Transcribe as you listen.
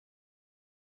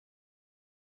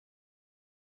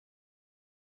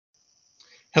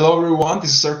Hello everyone,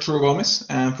 this is Arturo Gomez,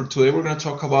 and for today we're going to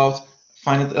talk about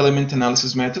finite element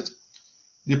analysis method.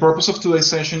 The purpose of today's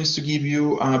session is to give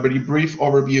you a very brief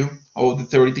overview of the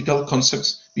theoretical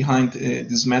concepts behind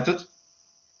this method.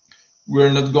 We're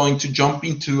not going to jump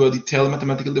into a detailed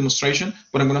mathematical demonstration,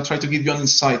 but I'm going to try to give you an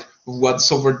insight of what the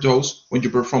software does when you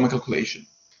perform a calculation.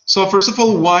 So first of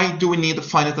all, why do we need a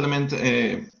finite element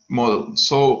model?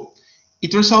 So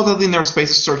it turns out that in our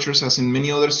space structures, as in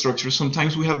many other structures,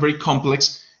 sometimes we have very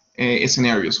complex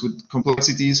scenarios with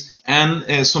complexities,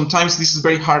 and sometimes this is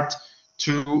very hard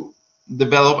to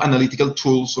develop analytical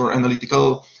tools or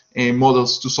analytical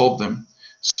models to solve them.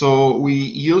 So we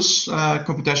use a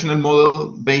computational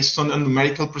model based on a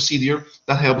numerical procedure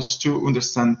that helps us to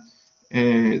understand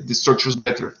the structures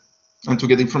better and to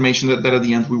get information that at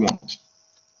the end we want.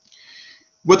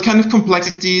 What kind of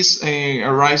complexities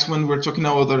arise when we're talking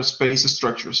about our space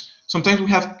structures? Sometimes we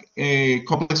have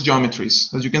complex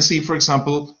geometries. As you can see, for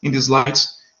example, in the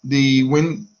slides, the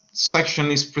wind section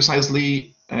is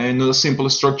precisely not a simple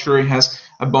structure. It has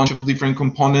a bunch of different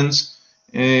components,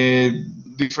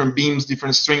 different beams,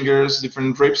 different stringers,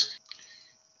 different ribs.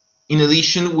 In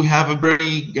addition, we have a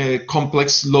very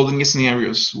complex loading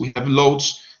scenarios. We have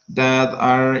loads that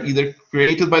are either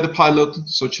created by the pilot,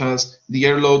 such as the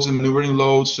air loads and maneuvering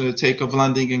loads, takeoff,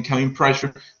 landing, and cabin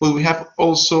pressure, but we have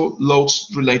also loads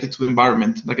related to the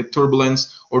environment, like a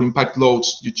turbulence or impact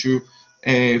loads due to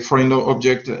a foreign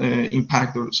object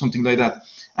impact or something like that.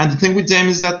 And the thing with them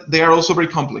is that they are also very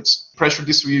complex. Pressure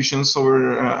distributions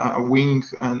over a wing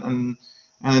and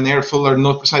an airfoil are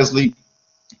not precisely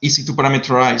easy to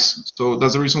parameterize. So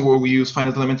that's the reason why we use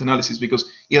finite element analysis, because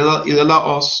it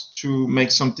allows us to make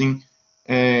something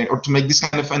or to make this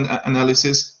kind of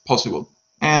analysis possible.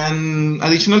 And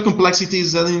additional complexity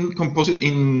is that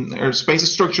in our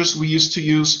space structures, we used to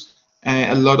use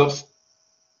a lot of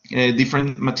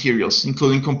different materials,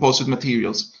 including composite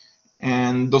materials.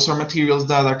 And those are materials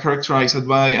that are characterized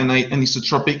by an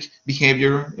isotropic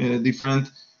behavior,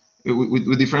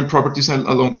 with different properties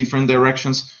along different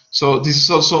directions. So this is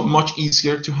also much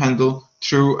easier to handle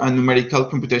through a numerical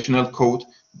computational code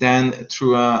than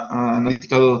through an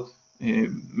analytical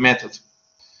method.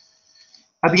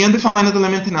 At the end, the finite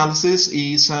element analysis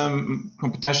is a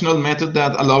computational method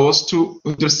that allows us to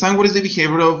understand what is the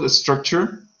behavior of the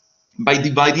structure by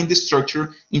dividing the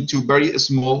structure into very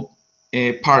small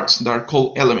parts that are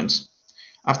called elements.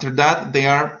 After that, they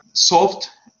are solved,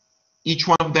 each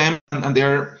one of them, and they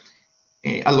are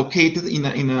allocated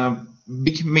in a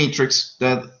big matrix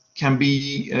that can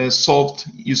be solved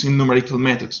using numerical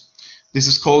methods. This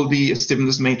is called the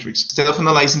stiffness matrix. Instead of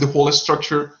analyzing the whole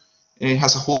structure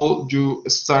as a whole, you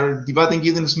start dividing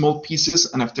it in small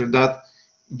pieces, and after that,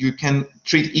 you can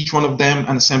treat each one of them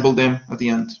and assemble them at the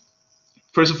end.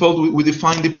 First of all, we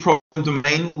define the problem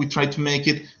domain. We try to make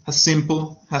it as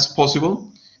simple as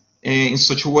possible in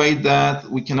such a way that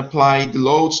we can apply the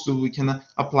loads, we can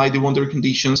apply the boundary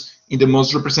conditions in the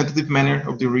most representative manner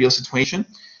of the real situation.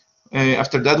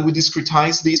 After that, we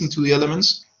discretize these into the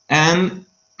elements, and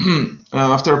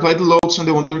after applying the loads and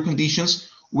the boundary conditions,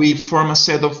 we form a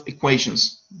set of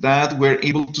equations that we're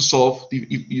able to solve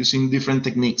using different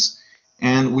techniques.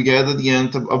 And we get at the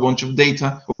end a bunch of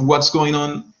data of what's going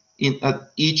on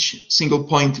at each single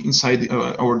point inside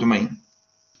our domain.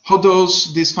 How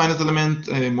does this finite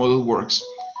element model works?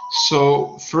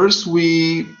 So first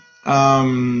we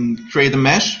create a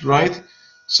mesh, right?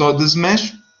 So this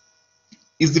mesh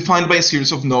is defined by a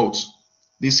series of nodes.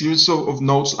 These series of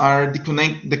nodes are the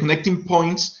connecting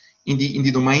points in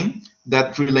the domain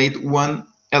that relate one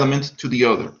element to the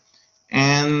other.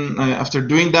 And after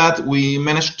doing that, we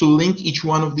manage to link each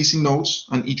one of these nodes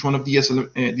and each one of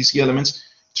these elements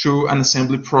through an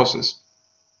assembly process.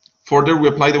 Further, we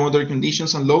apply the boundary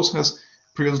conditions and loads as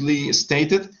previously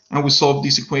stated, and we solve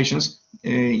these equations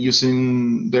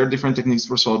using their different techniques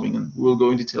for solving, and we'll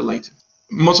go in detail later.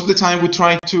 Most of the time, we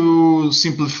try to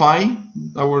simplify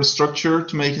our structure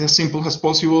to make it as simple as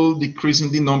possible, decreasing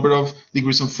the number of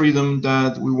degrees of freedom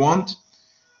that we want.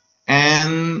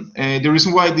 And the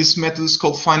reason why this method is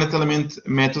called finite element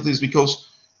method is because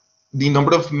the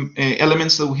number of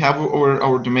elements that we have over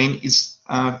our domain is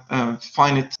a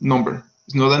finite number.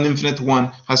 It's not an infinite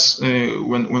one, as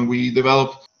when we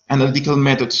develop analytical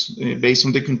methods based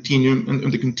on the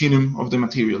continuum of the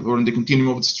material or in the continuum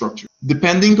of the structure.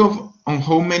 Depending on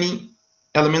how many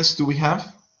elements do we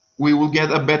have, we will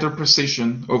get a better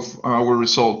precision of our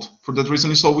result. For that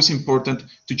reason, it's always important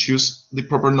to choose the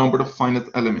proper number of finite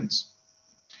elements.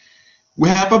 We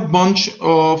have a bunch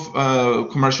of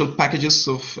commercial packages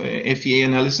of FEA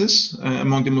analysis.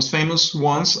 Among the most famous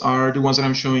ones are the ones that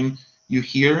I'm showing you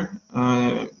here.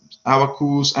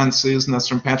 Abacus, ANSYS,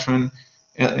 Nastran Patron,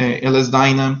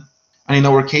 LS-DYNA. And in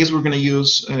our case, we're going to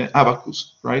use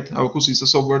Abacus, right? Abacus is a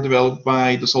software developed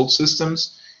by Dassault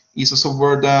Systems. It's a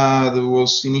software that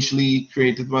was initially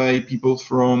created by people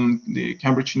from the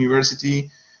Cambridge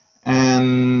University.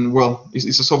 And, well,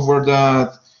 it's a software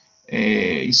that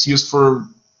is used for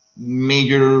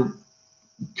major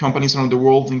companies around the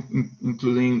world,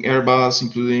 including Airbus,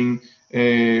 including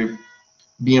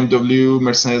BMW,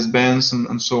 Mercedes-Benz,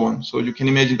 and so on. So you can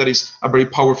imagine that it's a very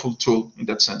powerful tool in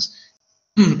that sense.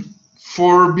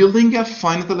 For building a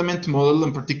finite element model,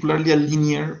 and particularly a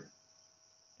linear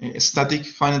static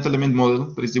finite element model,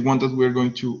 that is the one that we're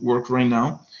going to work right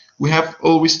now, we have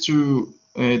always to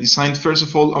design, first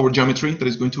of all, our geometry, that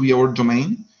is going to be our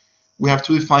domain. We have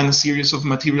to define a series of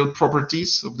material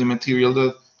properties of the material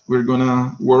that we're going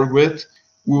to work with.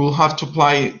 We will have to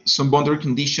apply some boundary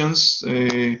conditions,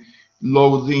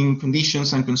 loading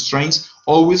conditions and constraints,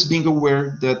 always being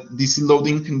aware that these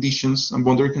loading conditions and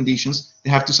boundary conditions, they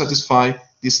have to satisfy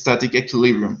the static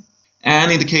equilibrium.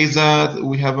 And in the case that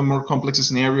we have a more complex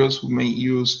scenarios, we may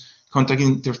use contact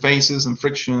interfaces and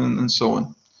friction and so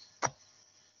on.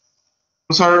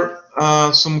 Those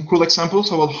are some cool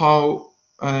examples about how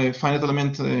finite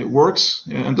element works.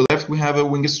 On the left, we have a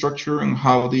wing structure and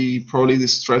how probably the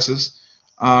stresses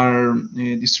are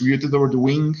distributed over the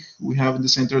wing. We have the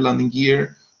center landing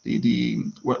gear,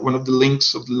 one of the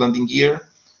links of the landing gear.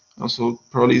 Also,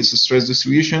 probably is a stress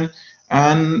distribution.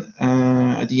 And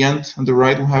at the end, on the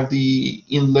right, we have the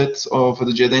inlet of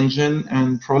the jet engine,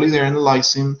 and probably they're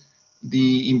analyzing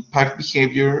the impact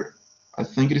behavior. I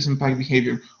think it is impact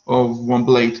behavior of one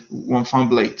fan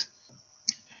blade.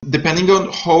 Depending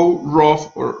on how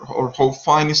rough or how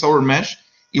fine is our mesh,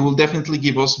 it will definitely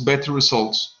give us better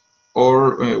results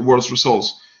or worse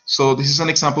results. So this is an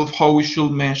example of how we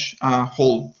should mesh a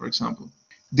hole, for example.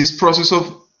 This process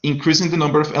of increasing the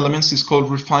number of elements is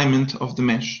called refinement of the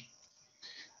mesh.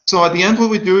 So at the end, what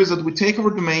we do is that we take our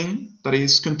domain that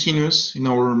is continuous in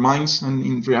our minds and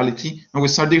in reality, and we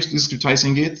start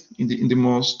discretizing it in the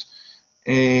most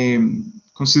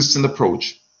consistent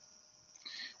approach.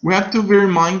 We have to bear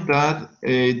in mind that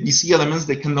DC elements,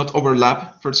 they cannot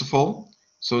overlap, first of all.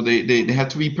 So they have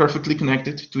to be perfectly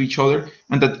connected to each other,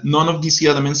 and that none of DC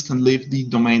elements can leave the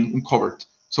domain uncovered.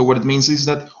 So what it means is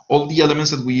that all the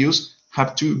elements that we use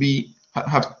have to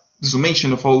have the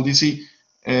summation of all DC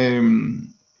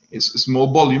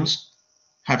small volumes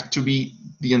have to be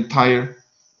the entire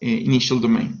initial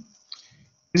domain.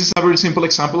 This is a very simple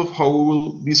example of how we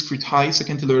will discretize a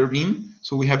cantilever beam.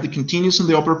 So we have the continuous in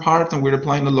the upper part, and we're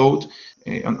applying a load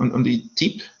on the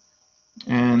tip,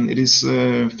 and it is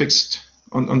fixed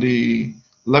on the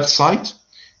left side.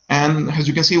 And as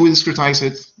you can see, we discretize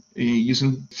it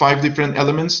using 5 different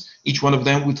elements, each one of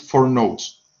them with 4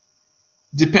 nodes.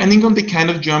 Depending on the kind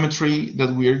of geometry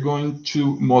that we are going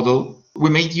to model, we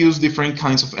may use different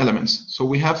kinds of elements. So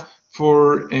we have,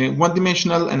 for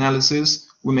one-dimensional analysis,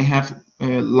 we may have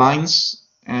lines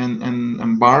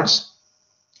and bars.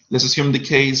 Let's assume the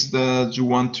case that you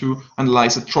want to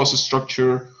analyze a truss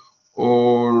structure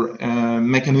or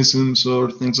mechanisms or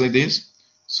things like this.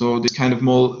 So this kind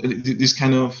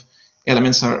of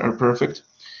elements are perfect.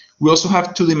 We also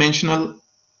have two-dimensional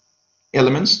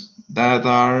elements that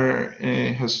are,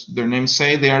 as their names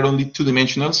say, they are only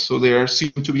two-dimensional. So they are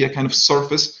seen to be a kind of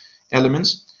surface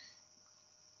elements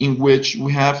in which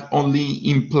we have only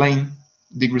in plane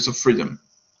degrees of freedom,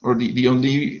 or the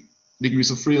only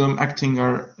degrees of freedom acting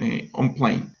are on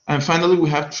plane. And finally, we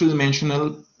have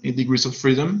three-dimensional degrees of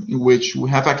freedom, in which we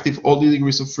have active all the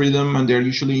degrees of freedom, and they're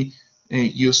usually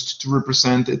used to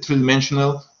represent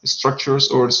three-dimensional structures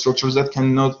or structures that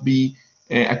cannot be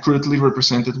accurately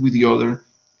represented with the other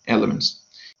elements.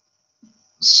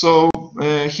 So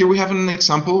here we have an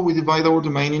example. We divide our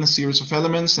domain in a series of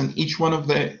elements, and each one of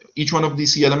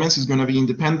these elements is going to be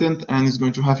independent and is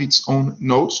going to have its own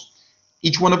nodes.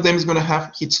 Each one of them is going to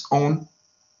have its own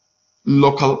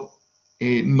local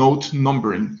node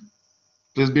numbering.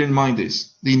 Please bear in mind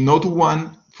this. The node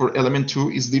 1 for element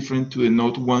 2 is different to the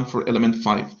node 1 for element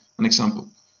 5, an example.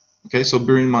 Okay, so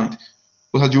bear in mind.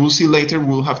 But as you will see later,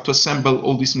 we'll have to assemble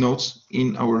all these nodes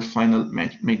in our final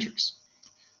matrix.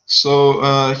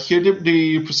 So here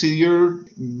the procedure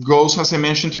goes, as I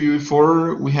mentioned to you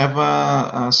before. We have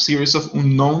a series of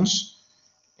unknowns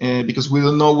because we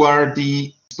don't know what are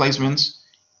the displacements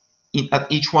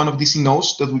at each one of these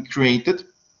nodes that we created.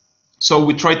 So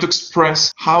we try to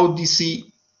express how DC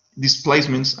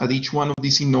displacements at each one of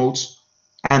these nodes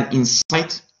and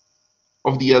inside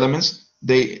of the elements,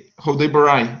 how they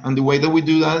vary. And the way that we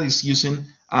do that is using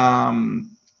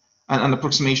a an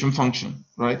approximation function,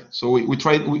 right? So we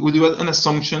do an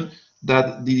assumption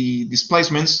that the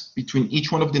displacements between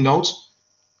each one of the nodes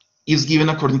is given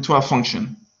according to a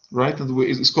function, right?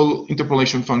 It's called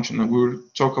interpolation function, and we will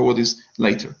talk about this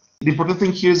later. The important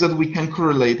thing here is that we can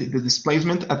correlate the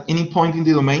displacement at any point in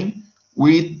the domain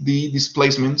with the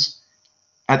displacements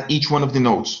at each one of the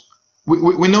nodes.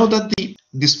 We know that the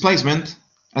displacement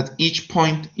at each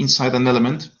point inside an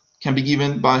element can be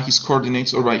given by his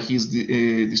coordinates or by his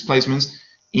displacements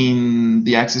in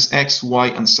the axis x, y,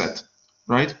 and z,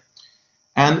 right?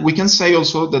 And we can say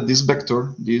also that this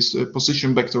vector, this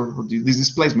position vector, or this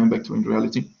displacement vector in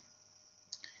reality,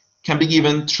 can be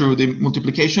given through the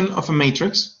multiplication of a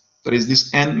matrix, that is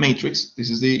this n matrix, this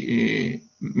is the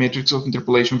matrix of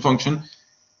interpolation function,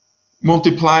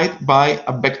 multiplied by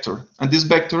a vector. And this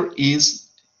vector is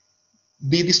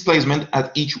the displacement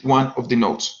at each one of the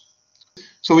nodes.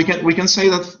 So we can say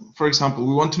that, for example,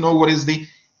 we want to know what is the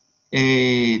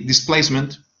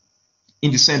displacement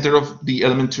in the center of the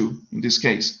element 2, in this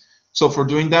case. So for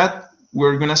doing that,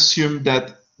 we're going to assume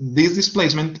that this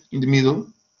displacement in the middle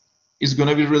is going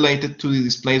to be related to the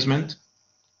displacement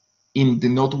in the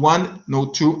node 1,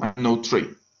 node 2, and node 3.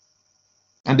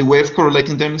 And the way of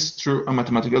correlating them is through a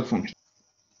mathematical function.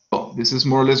 Well, this is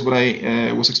more or less what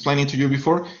I was explaining to you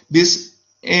before. These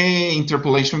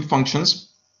interpolation functions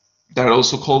that are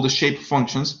also called the shape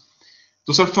functions,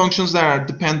 those are functions that are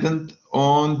dependent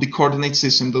on the coordinate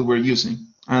system that we're using,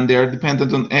 and they are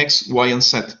dependent on x, y, and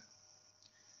z.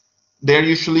 They're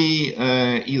usually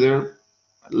either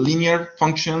linear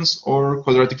functions or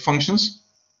quadratic functions.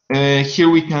 Here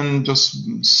we can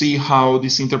just see how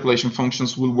these interpolation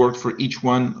functions will work for each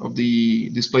one of the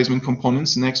displacement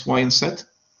components in x, y, and z.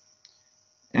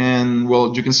 And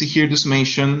well, you can see here the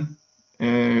summation,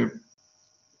 like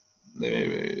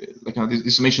the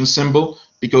summation symbol,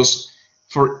 because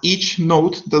for each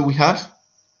node that we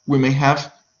may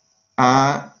have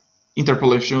a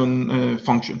interpolation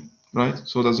function, right?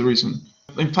 So that's the reason.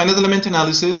 In finite element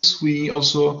analysis, we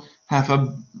also have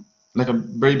a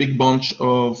very big bunch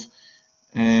of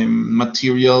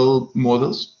material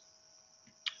models.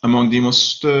 Among the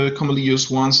most commonly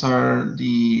used ones are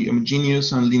the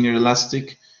homogeneous and linear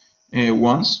elastic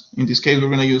ones. In this case, we're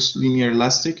going to use linear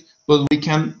elastic, but we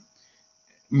can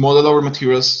model our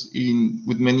materials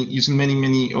using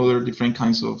many other different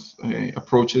kinds of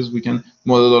approaches. We can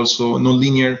model also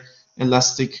nonlinear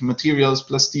elastic materials,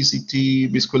 plasticity,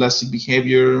 viscoelastic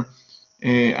behavior,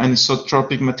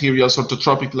 anisotropic materials,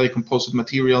 orthotropic like composite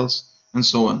materials, and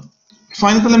so on.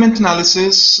 Finite element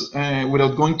analysis,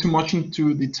 without going too much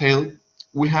into detail,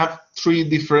 we have 3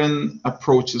 different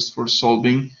approaches for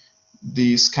solving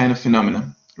this kind of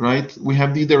phenomena. Right? We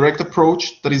have the direct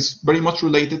approach that is very much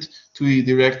related to the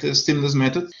direct stimulus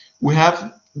method. We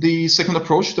have the second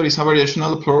approach that is a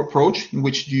variational approach in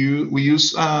which we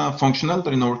use functional,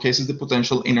 that in our case is the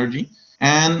potential energy,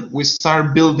 and we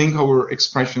start building our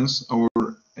expressions, our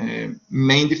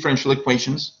main differential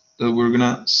equations that we're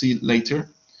gonna see later,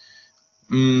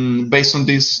 based on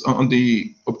this, on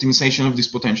the optimization of this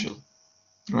potential,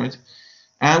 right?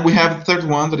 And we have a third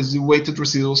one that is the weighted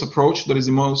residuals approach, that is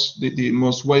the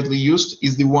most widely used,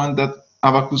 is the one that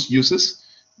Abacus uses,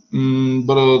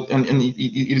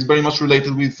 it is very much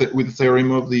related with the theorem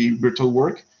of the virtual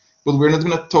work, but we're not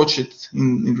going to touch it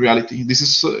in reality.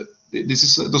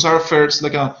 Those are affairs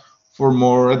like for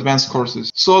more advanced courses.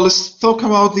 So let's talk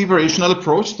about the variational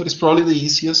approach. That is probably the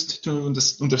easiest to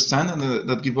understand, and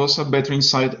that gives us a better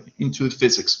insight into the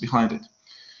physics behind it.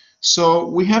 So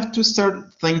we have to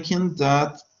start thinking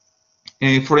that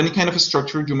for any kind of a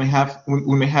structure, we may have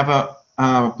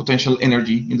a potential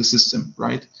energy in the system,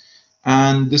 right?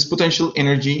 And this potential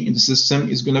energy in the system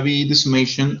is going to be the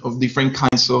summation of different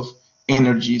kinds of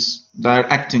energies that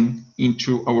are acting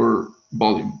into our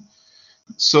volume.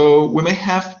 So we may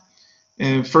have,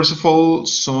 first of all,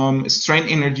 some strain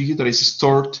energy that is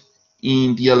stored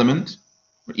in the element,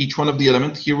 each one of the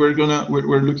elements. Here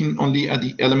we're looking only at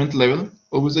the element level.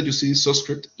 Always that you see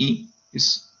subscript E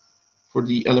is for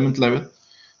the element level.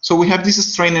 So we have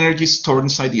this strain energy stored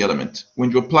inside the element.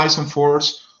 When you apply some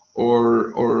force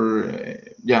or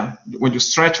when you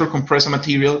stretch or compress a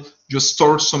material, you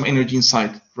store some energy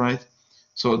inside, right?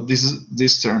 So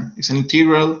this term is an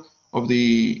integral of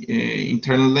the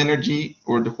internal energy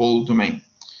or the whole domain.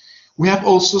 We have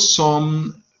also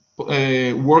some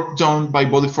work done by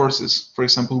body forces, for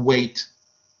example, weight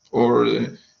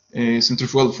or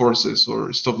centrifugal forces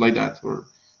or stuff like that, or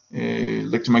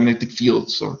electromagnetic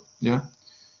fields, or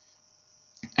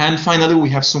And finally, we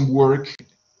have some work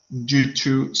due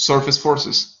to surface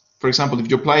forces. For example, if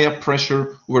you apply a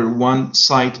pressure over one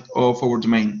side of our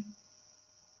domain,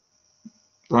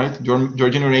 right? You're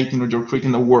generating or you're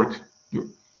creating a work.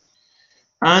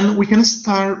 And we can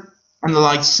start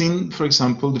analyzing, for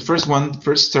example, the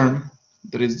first term,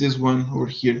 that is this one over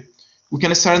here. We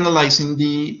can start analyzing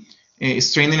the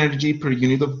strain energy per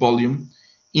unit of volume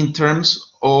in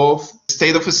terms of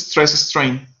state of stress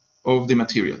strain of the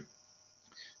material.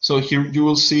 So here you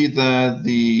will see that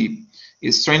the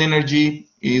strain energy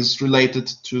is related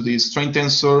to the strain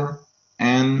tensor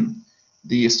and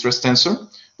the stress tensor,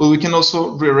 but we can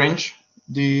also rearrange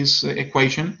this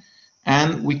equation,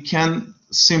 and we can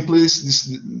simply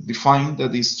define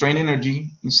that the strain energy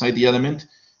inside the element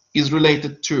is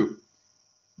related to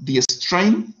the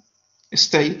strain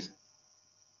state,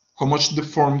 how much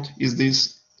deformed is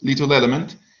this little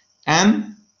element,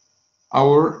 and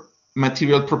our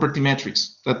material property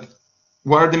metrics. That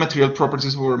what are the material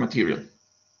properties of our material?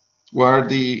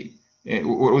 What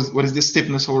is the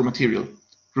stiffness of our material?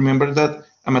 Remember that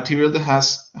a material that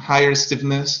has higher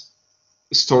stiffness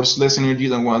stores less energy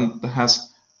than one that has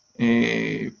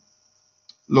a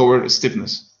lower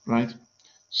stiffness, right?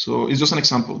 So it's just an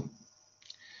example.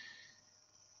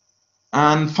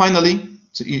 And finally,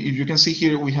 so if you can see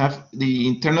here, we have the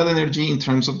internal energy in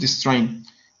terms of the strain,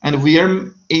 and we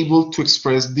are able to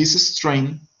express this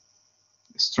strain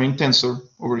tensor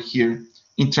over here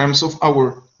in terms of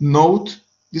our node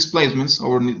displacements,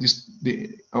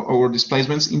 our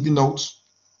displacements in the nodes.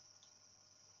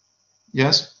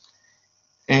 Yes,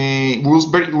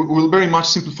 we'll very much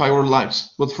simplify our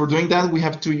lives, but for doing that, we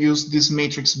have to use this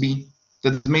matrix B.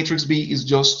 That matrix B is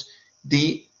just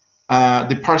the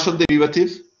partial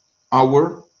derivative,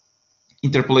 our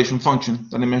interpolation function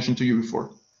that I mentioned to you before.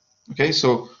 Okay,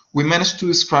 so we managed to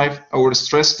describe our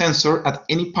stress tensor at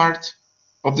any part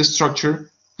of the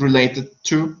structure related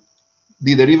to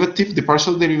the derivative, the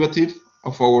partial derivative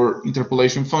of our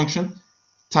interpolation function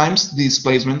times the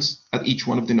displacements at each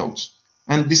one of the nodes.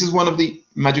 And this is one of the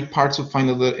magic parts of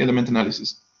finite element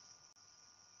analysis.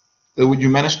 That you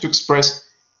manage to express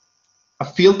a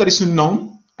field that is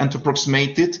unknown and to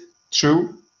approximate it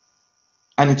through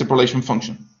an interpolation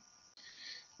function.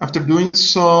 After doing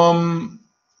some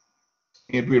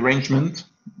rearrangement,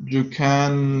 you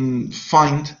can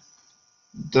find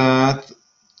that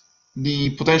the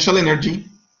potential energy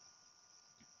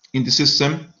in the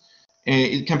system,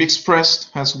 it can be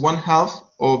expressed as 1/2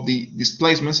 of the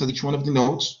displacements at each one of the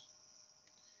nodes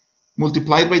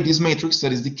multiplied by this matrix,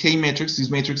 that is the K matrix. This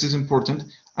matrix is important,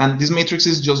 and this matrix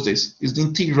is just this, is the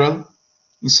integral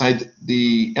inside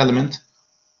the element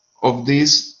of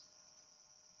this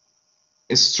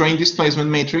strain displacement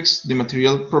matrix, the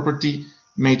material property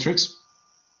matrix,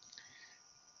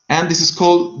 and this is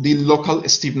called the local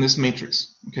stiffness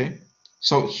matrix. Okay,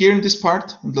 so here in this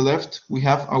part on the left, we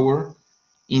have our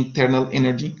internal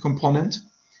energy component,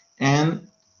 and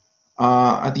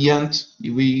at the end,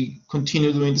 if we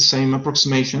continue doing the same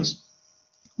approximations,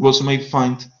 we also may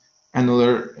find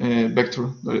another vector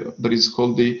that is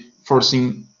called the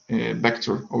forcing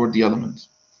vector over the element.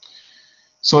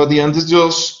 So at the end, it's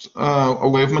just a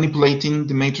way of manipulating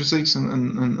the matrices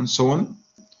and so on.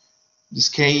 This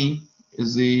K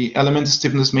is the element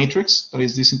stiffness matrix, that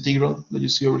is this integral that you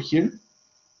see over here.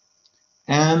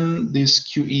 And this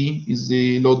QE is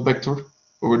the load vector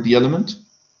over the element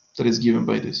that is given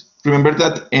by this. Remember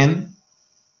that N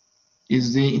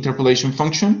is the interpolation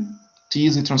function, T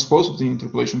is the transpose of the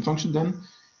interpolation function. Then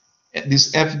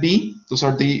this FB, those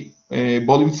are the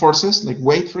volume forces, like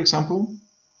weight, for example.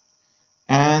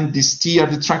 And this T are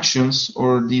the tractions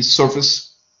or the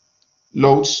surface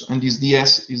loads, and this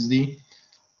DS is the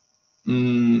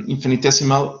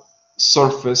infinitesimal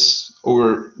surface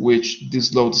over which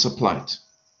this load is applied.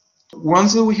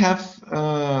 Once that we have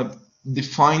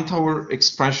defined our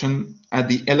expression at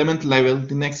the element level,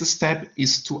 the next step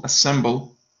is to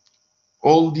assemble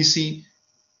all DC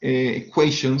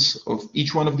equations of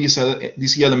each one of these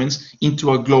DC elements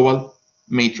into a global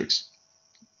matrix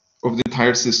of the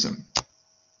entire system.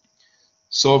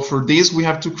 So for this, we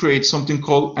have to create something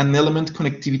called an element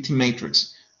connectivity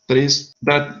matrix. That is,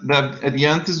 that at the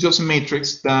end is just a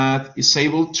matrix that is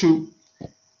able to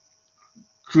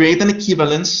create an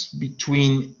equivalence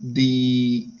between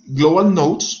the global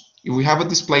nodes. If we have a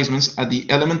displacements at the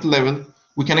element level,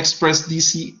 we can express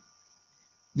DC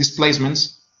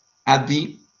displacements at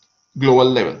the global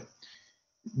level.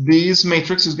 This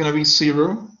matrix is going to be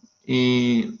 0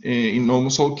 in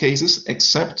almost all cases,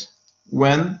 except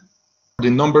when the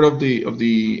number of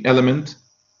the element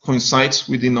coincides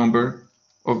with the number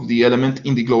of the element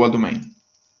in the global domain.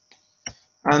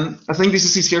 And I think this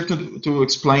is easier to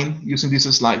explain using this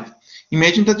slide.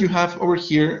 Imagine that you have over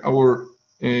here our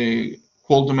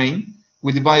whole domain,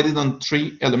 we divide it on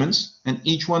 3 elements, and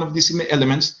each one of these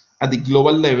elements at the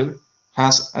global level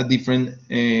has a different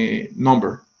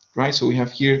number, right? So we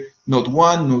have here node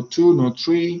 1, node 2, node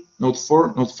 3, node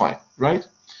 4, node 5, right?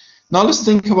 Now let's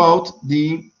think about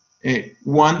the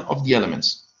one of the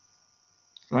elements,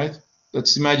 right?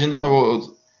 Let's think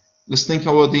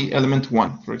about the element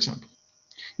 1, for example.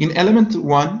 In element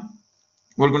 1,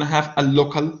 we're going to have a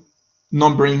local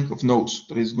numbering of nodes.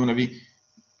 That is going to be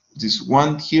this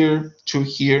 1 here, 2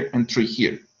 here, and 3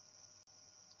 here,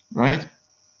 right?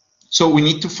 So we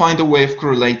need to find a way of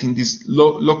correlating this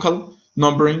local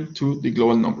numbering to the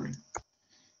global numbering.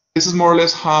 This is more or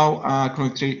less how a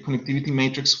connectivity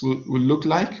matrix will look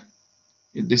like.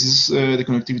 This is the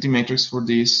connectivity matrix for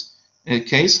this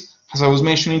case. As I was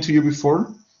mentioning to you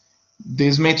before,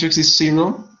 this matrix is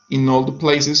 0 in all the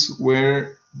places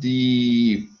where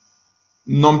the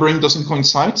numbering doesn't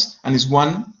coincide, and is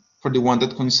 1 for the one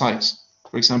that coincides.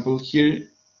 For example, here,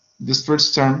 this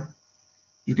first term,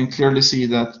 you can clearly see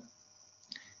that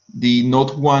the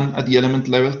node 1 at the element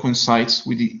level coincides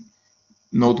with the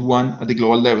node 1 at the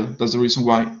global level. That's the reason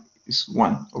why it's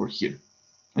 1 over here.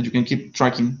 And you can keep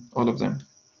tracking all of them.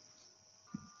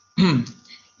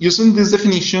 Using this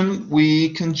definition, we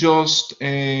can just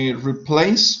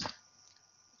replace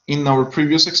in our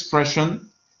previous expression,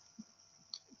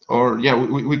 or yeah,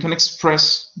 we can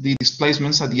express the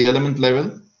displacements at the element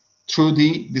level through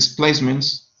the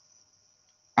displacements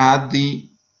at the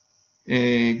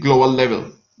global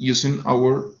level using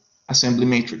our assembly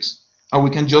matrix. And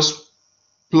we can just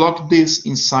plug this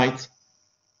inside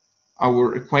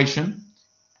our equation,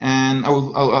 and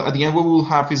at the end what we will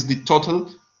have is the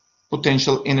total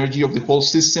potential energy of the whole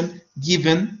system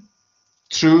given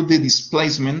through the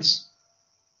displacements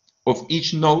of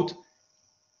each node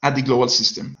at the global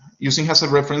system, using as a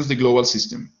reference the global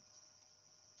system.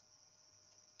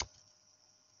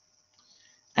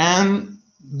 And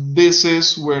this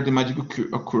is where the magic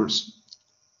occurs,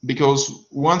 because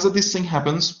once that this thing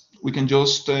happens, we can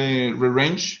just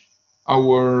rearrange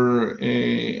our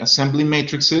assembly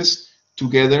matrices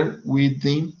together with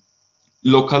the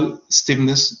local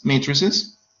stiffness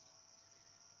matrices,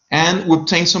 and we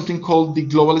obtain something called the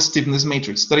global stiffness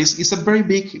matrix. That is, it's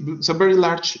a very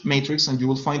large matrix, and you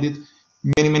will find it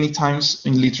many times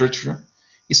in literature.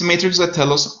 It's a matrix that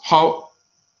tells us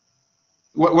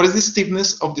what is the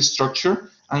stiffness of the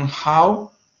structure and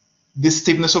how the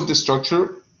stiffness of the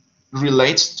structure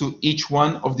relates to each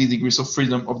one of the degrees of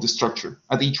freedom of the structure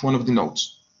at each one of the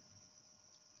nodes.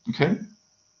 Okay,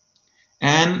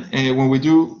 and when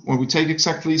we take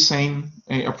exactly the same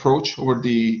approach over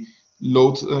the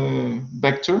load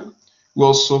vector, we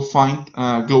also find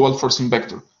a global forcing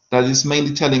vector that is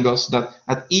mainly telling us that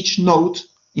at each node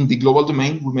in the global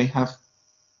domain we may have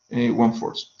one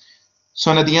force. So,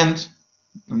 and at the end,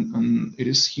 and it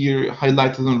is here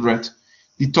highlighted in red,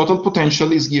 the total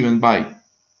potential is given by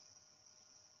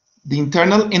the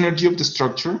internal energy of the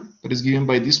structure, that is given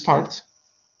by this part,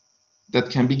 that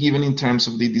can be given in terms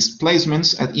of the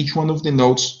displacements at each one of the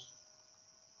nodes,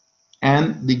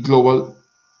 and the global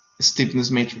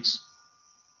stiffness matrix.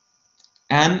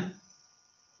 And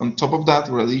on top of that,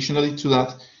 or additionally to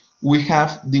that, we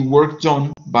have the work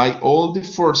done by all the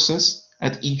forces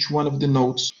at each one of the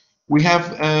nodes. We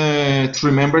have to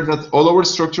remember that all our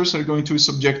structures are going to be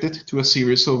subjected to a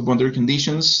series of boundary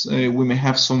conditions. We may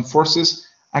have some forces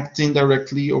acting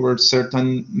directly over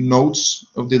certain nodes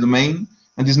of the domain,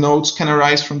 and these nodes can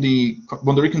arise from the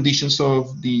boundary conditions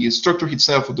of the structure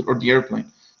itself or the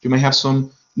airplane. You may have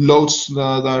some loads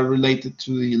that are related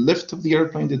to the lift of the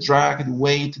airplane, the drag, the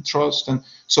weight, the thrust, and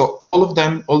so all of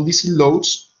them, all these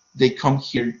loads, they come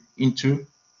here into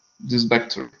this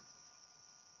vector,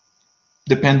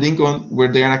 depending on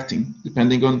where they are acting,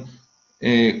 depending on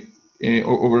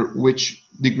over which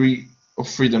degree of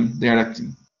freedom they are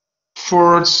acting.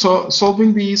 For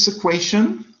solving this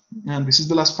equation, and this is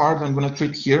the last part I'm going to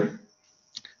treat here,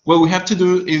 what we have to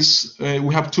do is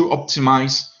we have to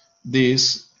optimize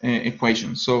this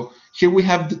equation. So here we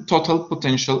have the total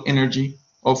potential energy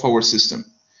of our system,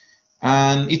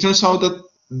 and it turns out that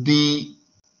the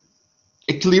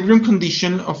equilibrium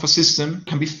condition of a system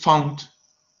can be found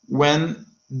when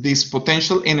this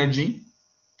potential energy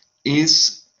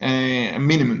is a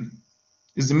minimum,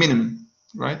 is the minimum,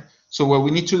 right? So what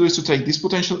we need to do is to take this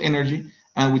potential energy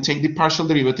and we take the partial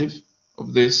derivative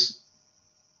of this.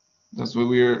 That's what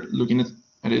we're looking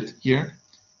at it here,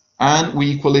 and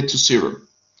we equal it to 0.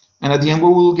 And at the end,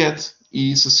 what we'll get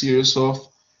is a series of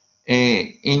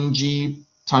ng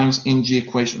times ng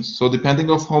equations. So depending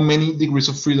on how many degrees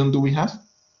of freedom do we have,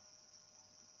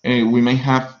 we may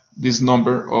have this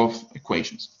number of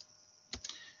equations.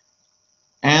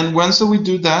 And once we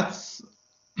do that,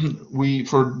 we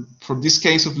for this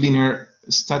case of linear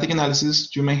static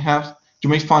analysis, you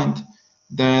may find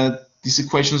that these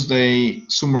equations, they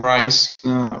summarize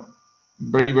in a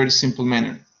very simple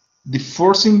manner. The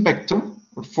forcing vector,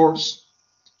 or force,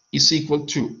 is equal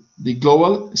to the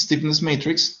global stiffness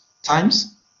matrix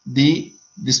times the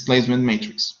displacement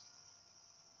matrix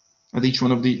at each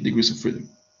one of the degrees of freedom.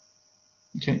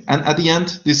 Okay, and at the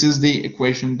end, this is the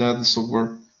equation that the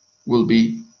software will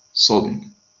be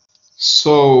solving.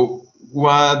 So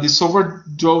what the software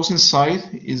draws inside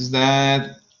is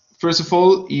that, first of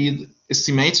all, it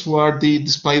estimates what are the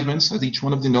displacements at each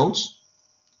one of the nodes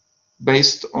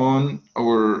based on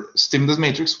our stiffness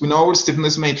matrix. We know our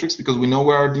stiffness matrix because we know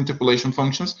where are the interpolation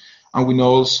functions, and we know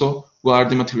also what are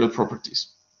the material properties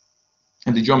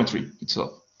and the geometry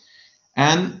itself.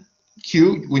 And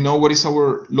Q, we know what is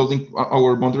our loading,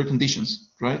 our boundary conditions,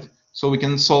 right? So we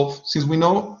can solve, since we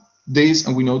know this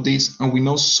and we know this and we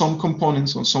know some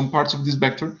components on some parts of this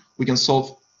vector, we can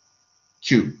solve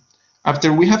Q.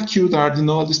 After we have Q, there are the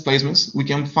nodal displacements. We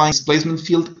can find displacement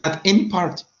field at any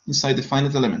part inside the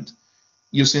finite element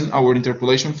using our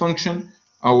interpolation function,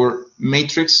 our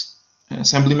matrix,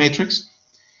 assembly matrix.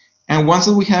 And once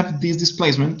that we have this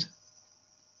displacement,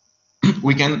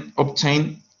 we can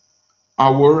obtain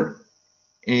our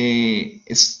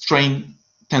strain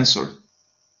tensor.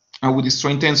 And with the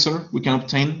strain tensor, we can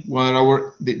obtain what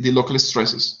are the local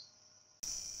stresses.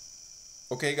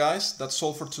 Okay, guys, that's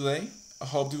all for today. I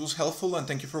hope this was helpful, and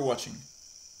thank you for watching.